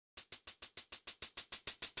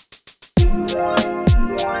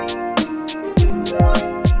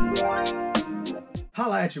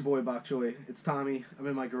Holla at your boy Bok Choy. It's Tommy. I'm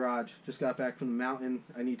in my garage. Just got back from the mountain.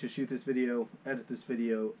 I need to shoot this video, edit this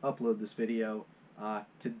video, upload this video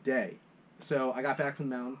today. So I got back from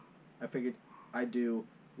the mountain. I figured I'd do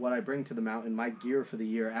what I bring to the mountain, my gear for the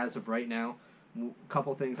year as of right now. A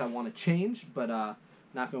couple things I want to change, but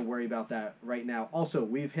not going to worry about that right now. Also,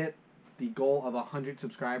 we've hit the goal of 100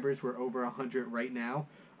 subscribers. We're over 100 right now,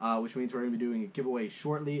 which means we're going to be doing a giveaway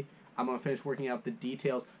shortly. I'm going to finish working out the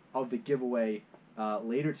details of the giveaway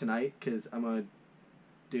later tonight, because I'm going to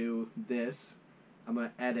do this, I'm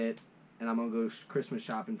going to edit, and I'm going to go Christmas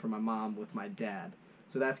shopping for my mom with my dad.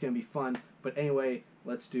 So that's going to be fun. But anyway,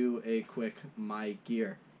 let's do a quick my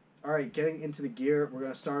gear. Alright, getting into the gear, we're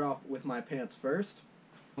going to start off with my pants first.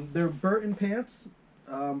 They're Burton pants.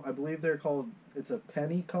 I believe they're called, it's a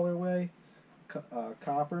penny colorway,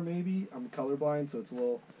 copper maybe. I'm colorblind, so it's a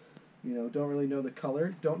little, don't really know the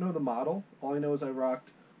color. Don't know the model. All I know is I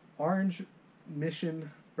rocked orange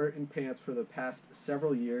Mission Burton pants for the past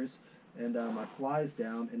several years, and my flies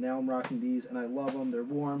down, and now I'm rocking these, and I love them. They're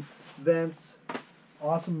warm, vents,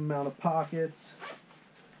 awesome amount of pockets,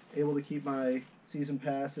 able to keep my season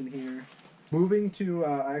pass in here. Moving to,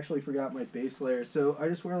 I actually forgot my base layer, so I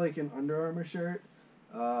just wear like an Under Armour shirt.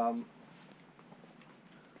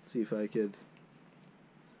 See if I could,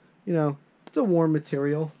 it's a warm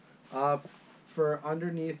material. For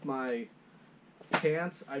underneath my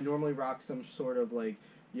pants, I normally rock some sort of like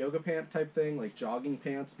yoga pant type thing, like jogging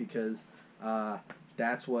pants, because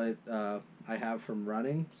that's what I have from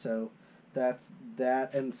running. So that's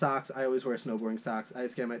that. And socks, I always wear snowboarding socks. I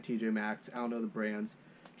just get them at TJ Maxx. I don't know the brands.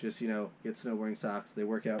 Just, get snowboarding socks. They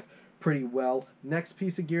work out pretty well. Next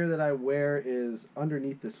piece of gear that I wear is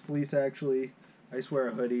underneath this fleece, actually. I just wear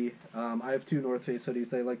a hoodie. I have two North Face hoodies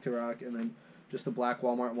that I like to rock, and then just a black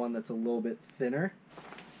Walmart one that's a little bit thinner.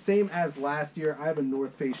 Same as last year, I have a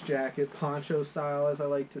North Face jacket, poncho style as I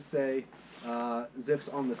like to say. Zips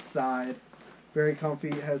on the side. Very comfy.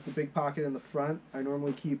 It has the big pocket in the front. I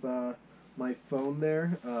normally keep my phone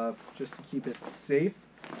there just to keep it safe.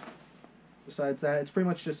 Besides that, it's pretty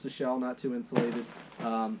much just a shell, not too insulated.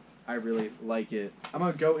 I really like it. I'm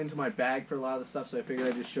going to go into my bag for a lot of the stuff, so I figured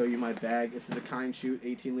I'd just show you my bag. It's a Kind Shoot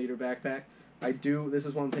 18-liter backpack. This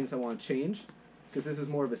is one of the things I want to change, because this is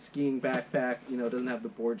more of a skiing backpack. It doesn't have the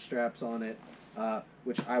board straps on it,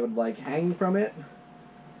 which I would like hanging from it.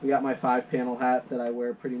 We got my 5-panel hat that I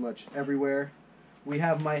wear pretty much everywhere. We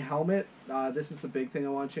have my helmet. This is the big thing I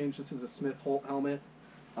want to change. This is a Smith Holt helmet.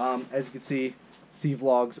 As you can see,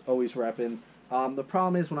 C-Vlogs always repping. The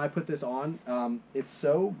problem is when I put this on, it's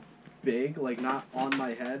so big, like not on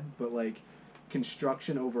my head, but like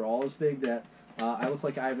construction overall is big, that I look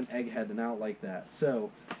like I have an egghead, and I don't like that. So,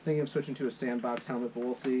 thinking of switching to a sandbox helmet, but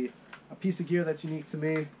we'll see. A piece of gear that's unique to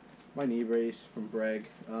me, my knee brace from Bragg.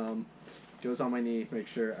 Goes on my knee, make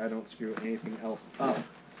sure I don't screw anything else up.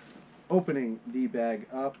 Opening the bag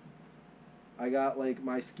up, I got like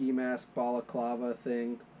my ski mask balaclava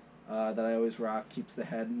thing that I always rock, keeps the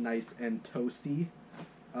head nice and toasty.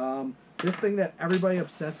 This thing that everybody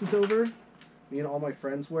obsesses over, me and all my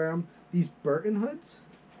friends wear them, these Burton hoods.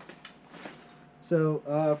 So,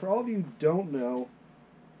 for all of you who don't know,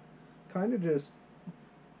 kind of just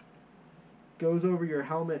goes over your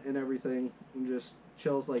helmet and everything, and just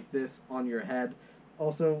chills like this on your head.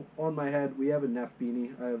 Also, on my head, we have a Neff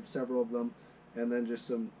beanie. I have several of them. And then just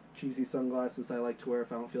some cheesy sunglasses that I like to wear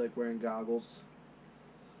if I don't feel like wearing goggles.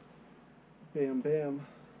 Bam, bam.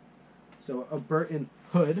 So, a Burton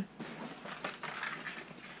hood.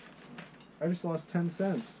 I just lost 10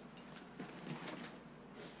 cents.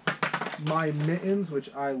 My mittens,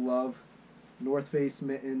 which I love. North Face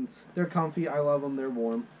mittens. They're comfy. I love them. They're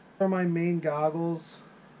warm. These are my main goggles.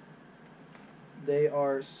 They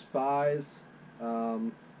are Spies.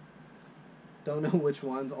 Don't know which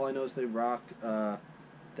ones. All I know is they rock the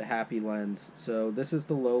Happy lens. So this is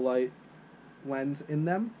the low light lens in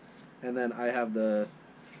them. And then I have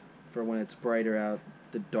for when it's brighter out,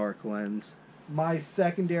 the dark lens. My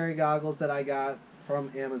secondary goggles that I got from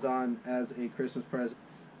Amazon as a Christmas present.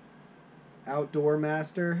 Outdoor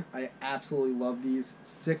Master. I absolutely love these.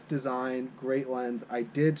 Sick design, great lens. I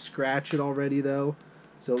did scratch it already though,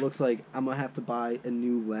 so it looks like I'm gonna have to buy a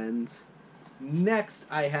new lens. Next,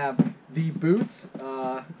 I have the boots,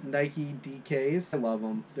 Nike DKs. I love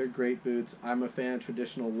them. They're great boots. I'm a fan of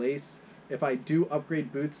traditional lace. If I do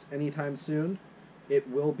upgrade boots anytime soon, it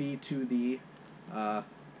will be to the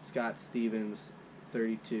Scott Stevens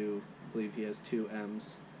 32. I believe he has 2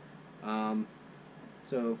 M's.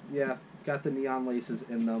 So, yeah, got the neon laces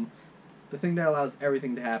in them. The thing that allows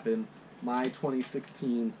everything to happen, my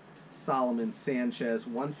 2016 Solomon Sanchez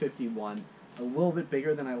 151. A little bit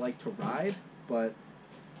bigger than I like to ride, but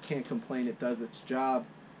can't complain, it does its job.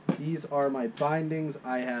 These are my bindings.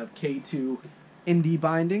 I have K2 Indie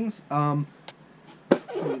bindings. Show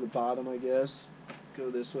you the bottom, I guess. Go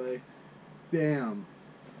this way. Bam.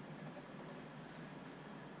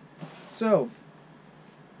 So,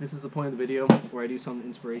 this is the point of the video where I do something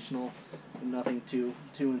inspirational, nothing too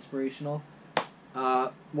inspirational.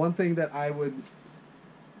 One thing that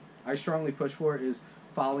I strongly push for is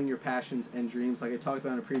following your passions and dreams. Like I talked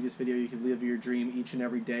about in a previous video, you can live your dream each and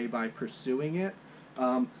every day by pursuing it.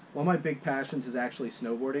 One of my big passions is actually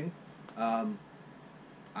snowboarding.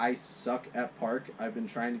 I suck at park. I've been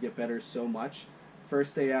trying to get better so much.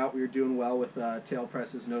 First day out, we were doing well with tail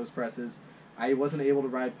presses, nose presses. I wasn't able to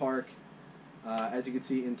ride park. As you can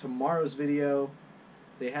see in tomorrow's video,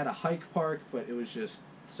 they had a hike park, but it was just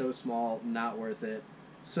so small, not worth it.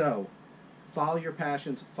 So, follow your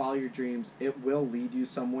passions, follow your dreams. It will lead you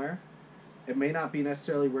somewhere. It may not be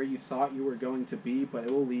necessarily where you thought you were going to be, but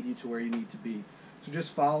it will lead you to where you need to be. So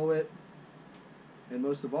just follow it. And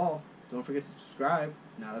most of all, don't forget to subscribe.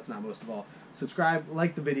 No, that's not most of all. Subscribe,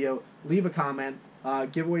 like the video, leave a comment.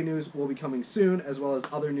 Giveaway news will be coming soon, as well as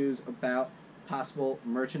other news about possible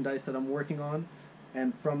merchandise that I'm working on.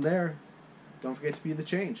 And from there, don't forget to be the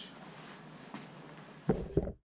change.